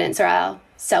confidence or our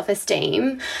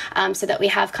self-esteem, so that we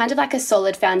have kind of like a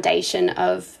solid foundation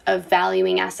of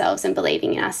valuing ourselves and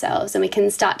believing in ourselves, and we can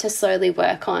start to slowly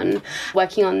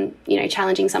working on, you know,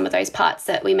 challenging some of those parts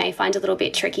that we may find a little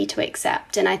bit tricky to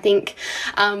accept. And I think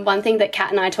one thing that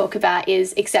Kat and I talk about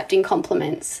is accepting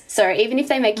compliments. So even if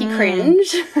they make you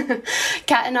cringe,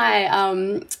 Kat and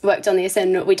I worked on this,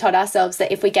 and we told ourselves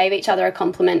that if we gave each other a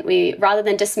compliment, we, rather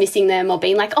than dismissing them or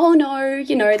being like, oh no,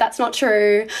 you know, that's not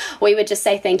true, we would just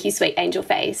say, thank you, sweet angel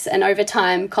face. And over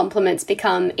time, compliments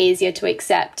become easier to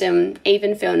accept and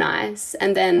even feel nice.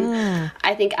 And then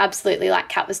I think absolutely, like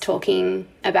Kat was talking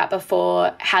about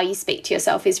before, how you speak to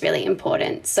yourself is really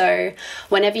important. So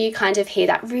whenever you kind of hear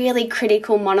that really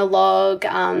critical monologue,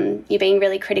 you're being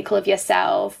really critical of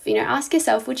yourself, you know, ask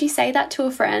yourself, would you say that to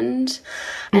a friend?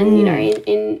 And, you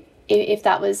know, if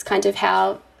that was kind of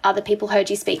how other people heard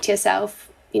you speak to yourself,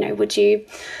 you know, would you,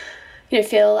 you know,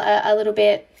 feel a little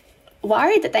bit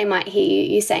worried that they might hear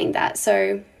you saying that?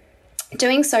 So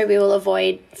doing so, we will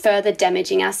avoid further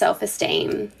damaging our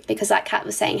self-esteem, because like Kat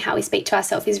was saying, how we speak to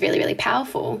ourselves is really, really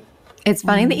powerful. It's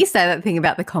funny that you say that thing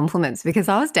about the compliments, because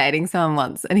I was dating someone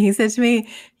once and he said to me,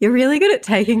 you're really good at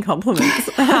taking compliments.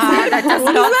 That does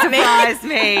not surprise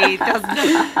me. Does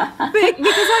not. Because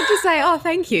I'd just say, oh,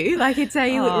 thank you. Like he'd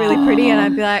say, you look really pretty. And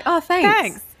I'd be like, oh,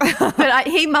 thanks. But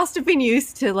he must have been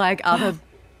used to like other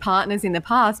partners in the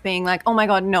past being like, oh my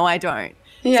God, no, I don't.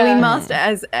 Yeah. So we must,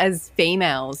 as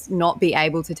females, not be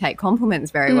able to take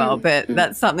compliments very well. But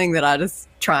that's something that I just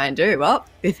try and do. Well,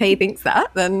 if he thinks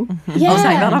that, then I'll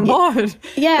take that on board.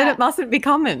 Yeah. But it mustn't be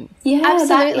common. Yeah,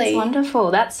 absolutely. That is wonderful.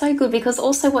 That's so good, because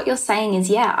also what you're saying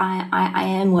is, I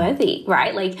am worthy,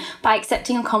 right? Like by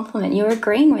accepting a compliment, you're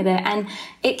agreeing with it. And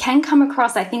it can come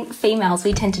across, I think females,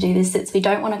 we tend to do this, we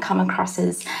don't want to come across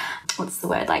as, what's the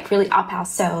word, like really up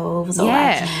ourselves or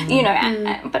like, you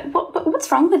know, but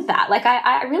what's wrong with that? Like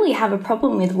I really have a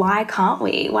problem with why can't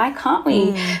we,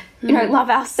 you know, love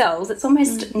ourselves? It's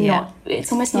almost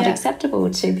not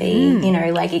acceptable to be, you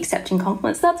know, like accepting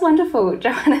compliments. That's wonderful,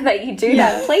 Joanna, that you do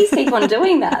that. Please keep on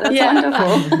doing that. That's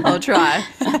wonderful. I'll try.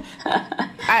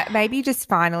 Maybe just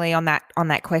finally on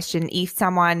that question, if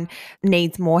someone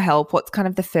needs more help, what's kind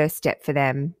of the first step for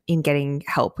them in getting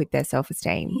help with their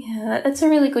self-esteem? Yeah, that's a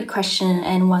really good question,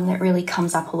 and one that really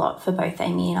comes up a lot for both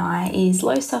Amy and I is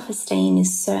low self-esteem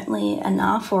is certainly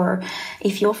enough, or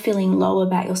if you're feeling low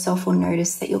about yourself or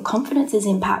notice that your confidence is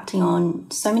impacting on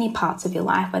so many parts of your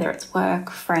life, whether it's work,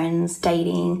 friends,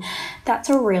 dating, that's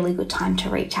a really good time to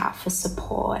reach out for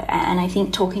support. And I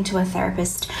think talking to a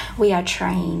therapist, we are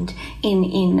trained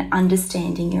in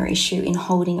understanding your issue, in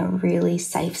holding a really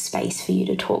safe space for you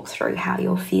to talk through how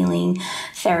you're feeling.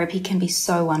 Therapy can be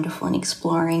so wonderful in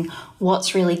exploring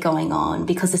what's really going on,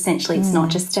 because essentially it's not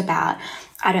just about,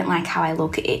 I don't like how I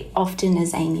look. It often,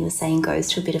 as Amy was saying, goes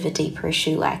to a bit of a deeper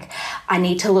issue, like I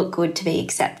need to look good to be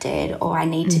accepted, or I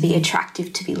need to be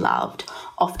attractive to be loved.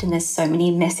 Often there's so many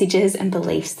messages and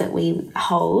beliefs that we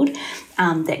hold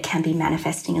that can be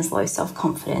manifesting as low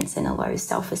self-confidence and a low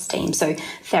self-esteem. So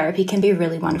therapy can be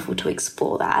really wonderful to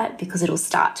explore that, because it'll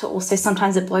start to also,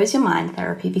 sometimes it blows your mind,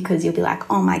 therapy, because you'll be like,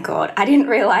 oh my God, I didn't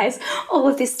realize all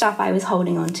of this stuff I was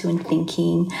holding on to and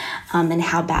thinking and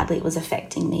how badly it was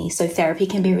affecting me. So therapy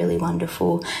can be really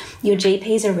wonderful. Your GP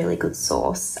is a really good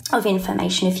source of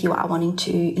information if you are wanting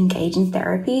to engage in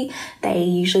therapy. They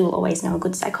usually will always know a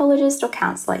good psychologist or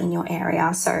counsellor in your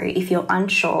area. So if you're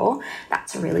unsure,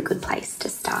 that's a really good place to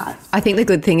start. I think the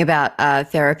good thing about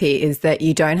therapy is that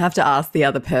you don't have to ask the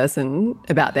other person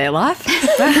about their life. Like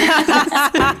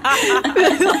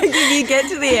if you get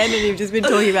to the end and you've just been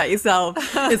talking about yourself,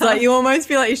 it's like you almost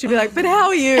feel like you should be like, but how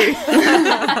are you?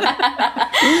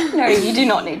 No, you do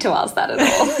not need to ask that at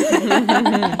all.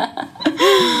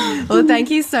 Well, thank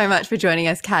you so much for joining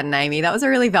us, Kat and Amy. That was a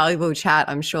really valuable chat.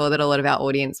 I'm sure that a lot of our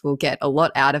audience will get a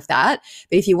lot out of that.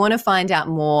 But if you want to find out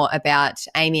more about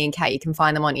Amy and Kat, you can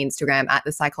find them on Instagram at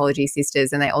The Psychology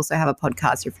Sisters, and they also have a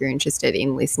podcast if you're interested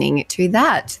in listening to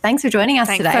that. Thanks for joining us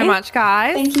today. Thanks so much,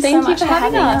 guys. Thank you so much for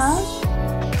having us.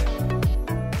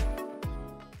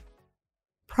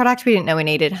 Product we didn't know we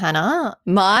needed, Hannah.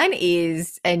 Mine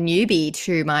is a newbie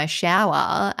to my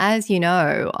shower. As you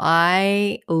know,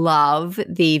 I love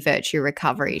the Virtue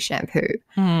Recovery shampoo.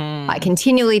 I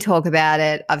continually talk about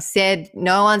it. I've said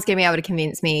no one's going to be able to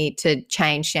convince me to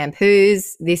change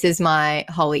shampoos. This is my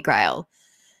holy grail.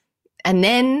 And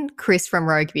then Chris from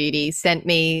Rogue Beauty sent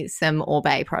me some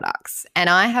Oribe products.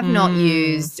 And I have not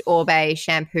used Oribe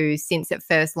shampoo since it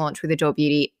first launched with Adore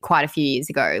Beauty quite a few years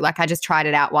ago. Like I just tried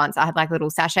it out once. I had like a little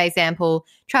sachet sample,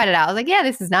 tried it out. I was like, yeah,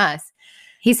 this is nice.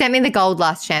 He sent me the Gold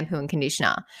Lust shampoo and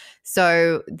conditioner.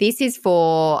 So this is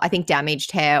for, I think,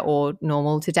 damaged hair or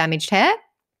normal to damaged hair.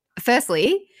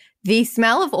 firstly, the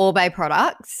smell of All Bay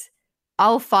products,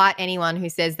 I'll fight anyone who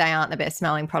says they aren't the best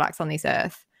smelling products on this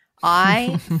earth.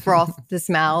 I froth the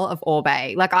smell of All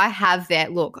Bay. Like I have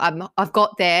I've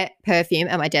got their perfume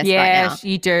at my desk right now. Yes,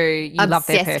 you do. You love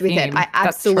their perfume. Obsessed with it. I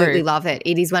absolutely love it.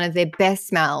 It is one of their best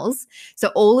smells. So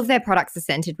all of their products are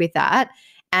scented with that.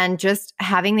 And just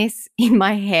having this in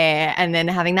my hair and then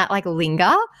having that like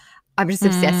linger, I'm just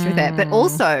obsessed with it. But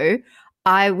also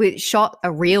I shot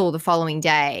a reel the following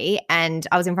day and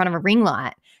I was in front of a ring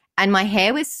light and my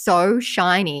hair was so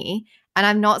shiny. And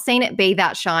I've not seen it be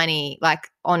that shiny like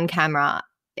on camera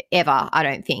ever, I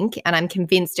don't think. And I'm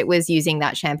convinced it was using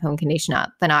that shampoo and conditioner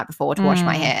the night before to wash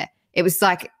my hair. It was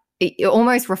like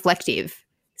almost reflective.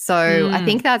 So I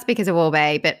think that's because of All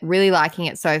Bay, but really liking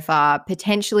it so far.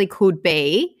 Potentially could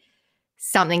be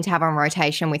something to have on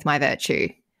rotation with my Virtue.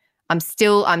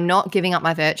 I'm not giving up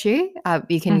my Virtue.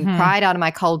 You can pry it out of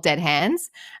my cold dead hands,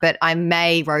 but I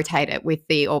may rotate it with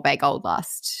the All Bay Gold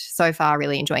Lust. So far,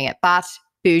 really enjoying it. But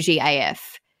bougie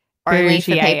AF. Only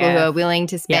for people who are willing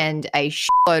to spend a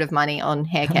shitload of money on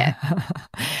hair care.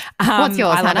 What's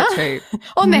yours, I love Hannah? it too.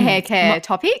 On the hair care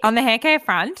topic? On the hair care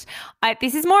front,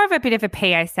 this is more of a bit of a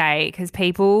PSA because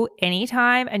people,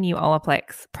 anytime a new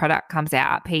Olaplex product comes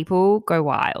out, people go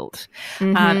wild.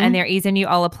 And there is a new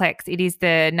Olaplex. It is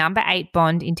the No. 8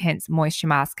 Bond Intense Moisture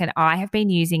Mask and I have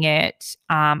been using it.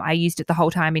 I used it the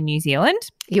whole time in New Zealand.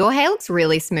 Your hair looks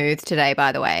really smooth today,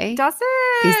 by the way. Does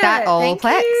it? Is that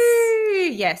Olaplex?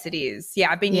 Yes, it is.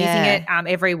 Yeah, I've been using it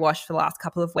every wash for the last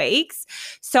couple of weeks.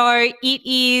 So it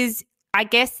is, I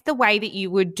guess the way that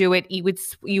you would do it, you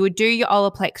would do your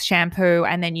Olaplex shampoo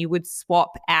and then you would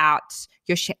swap out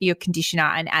your conditioner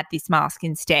and add this mask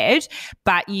instead.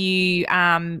 But you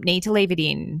need to leave it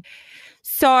in.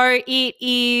 So it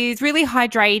is really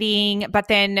hydrating, but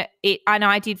then and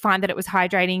I did find that it was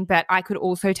hydrating, but I could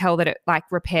also tell that it like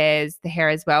repairs the hair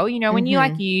as well. You know, when you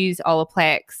like use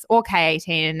Olaplex or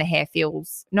K18 and the hair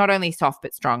feels not only soft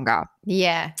but stronger.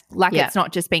 Yeah. Like it's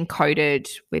not just been coated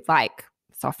with like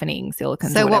softening silicone.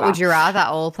 So what would you rather,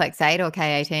 Olaplex 8 or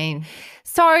K18?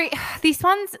 So this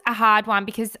one's a hard one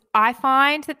because I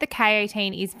find that the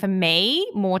K18 is for me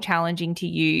more challenging to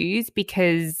use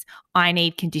because I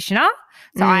need conditioner.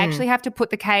 So I actually have to put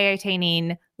the K18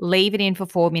 in, leave it in for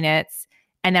 4 minutes,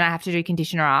 and then I have to do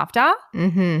conditioner after,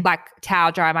 like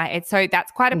towel dry my head. So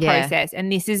that's quite a process.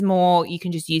 And this is more, you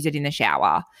can just use it in the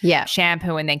shower. Yeah.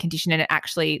 Shampoo and then conditioner and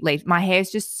actually leave. My hair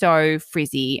is just so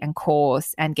frizzy and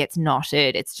coarse and gets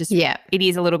knotted. It's just, it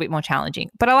is a little bit more challenging,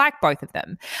 but I like both of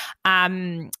them.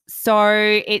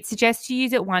 So it suggests you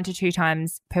use it 1 to 2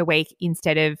 times per week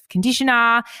instead of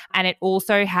conditioner. And it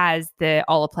also has the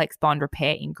Olaplex Bond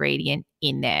Repair ingredient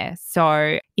in there.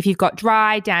 So if you've got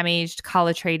dry, damaged,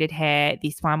 color treated hair,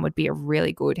 this one would be a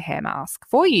really good hair mask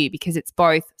for you because it's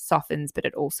both softens but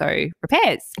it also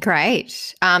repairs.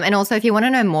 Great. And also if you want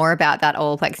to know more about that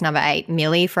Olaplex No. 8,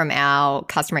 Millie from our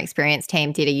customer experience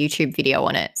team did a YouTube video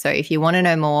on it. So if you want to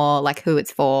know more like who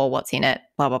it's for, what's in it,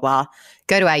 blah, blah, blah,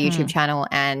 go to our YouTube channel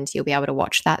and you'll be able to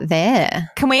watch that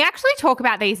there. Can we actually talk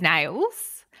about these nails?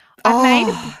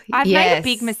 I've made a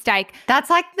big mistake. That's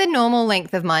like the normal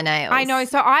length of my nails. I know.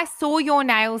 So I saw your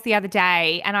nails the other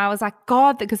day and I was like,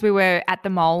 God, because we were at the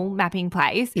mole mapping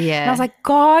place. Yeah. And I was like,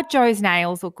 God, Joe's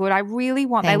nails look good. I really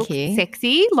want, they look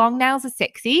sexy. Long nails are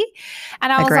sexy.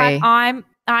 And I was like, I'm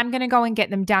going to go and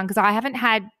get them done because I haven't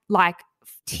had like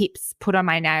tips put on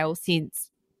my nails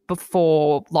since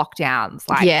before lockdowns.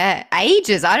 Like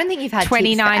ages. I don't think you've had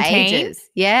 2019. Tips for ages.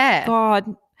 Yeah.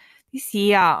 God. This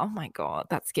year, oh my God,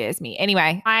 that scares me.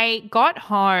 Anyway, I got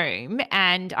home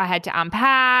and I had to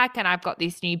unpack and I've got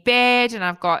this new bed and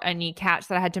I've got a new couch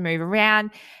that I had to move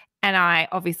around and I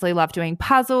obviously love doing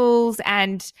puzzles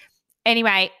and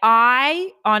anyway,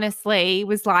 I honestly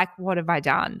was like, what have I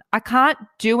done? I can't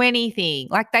do anything.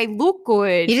 Like they look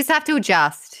good. You just have to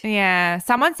adjust. Yeah.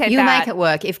 Someone said You'll make it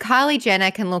work. If Kylie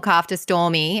Jenner can look after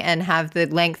Stormy and have the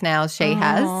length nails she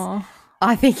has,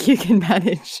 I think you can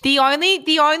manage. The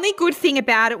only good thing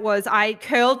about it was I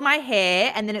curled my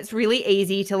hair and then it's really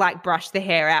easy to like brush the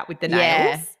hair out with the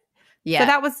nails. Yeah.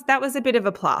 So that was a bit of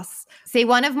a plus. See,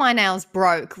 one of my nails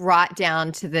broke right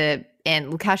down to the end.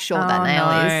 Look how short that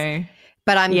nail is.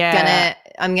 But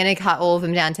I'm gonna cut all of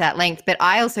them down to that length. But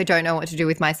I also don't know what to do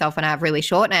with myself when I have really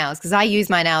short nails because I use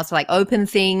my nails to like open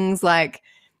things. Like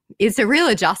it's a real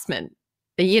adjustment.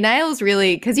 Your nails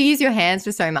really, because you use your hands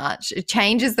for so much, it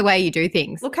changes the way you do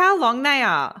things. Look how long they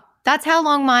are. That's how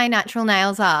long my natural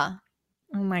nails are.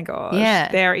 Oh my gosh.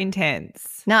 Yeah. They're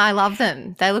intense. No, I love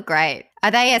them. They look great.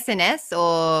 Are they SNS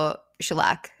or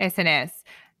shellac? SNS.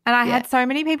 And I had so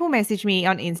many people message me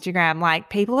on Instagram,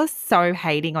 like people are so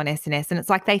hating on SNS, and it's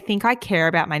like they think I care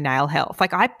about my nail health.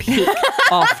 Like I pick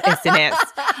off SNS.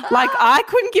 Like I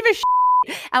couldn't give a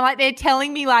shit. And like they're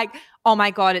telling me like, oh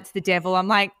my God, it's the devil. I'm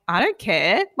like, I don't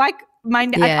care. Like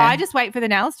I just wait for the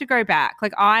nails to grow back.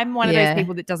 Like I'm one of those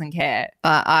people that doesn't care.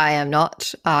 I am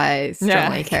not. I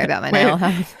strongly care about my nail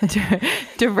health.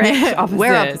 Direct opposites.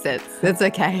 We're opposites. It's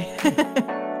okay.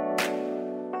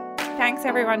 Thanks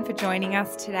everyone for joining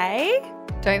us today.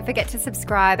 Don't forget to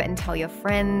subscribe and tell your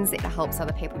friends. It helps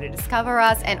other people to discover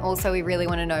us. And also we really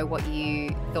want to know what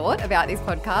you thought about this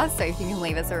podcast. So if you can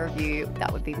leave us a review,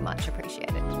 that would be much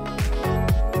appreciated.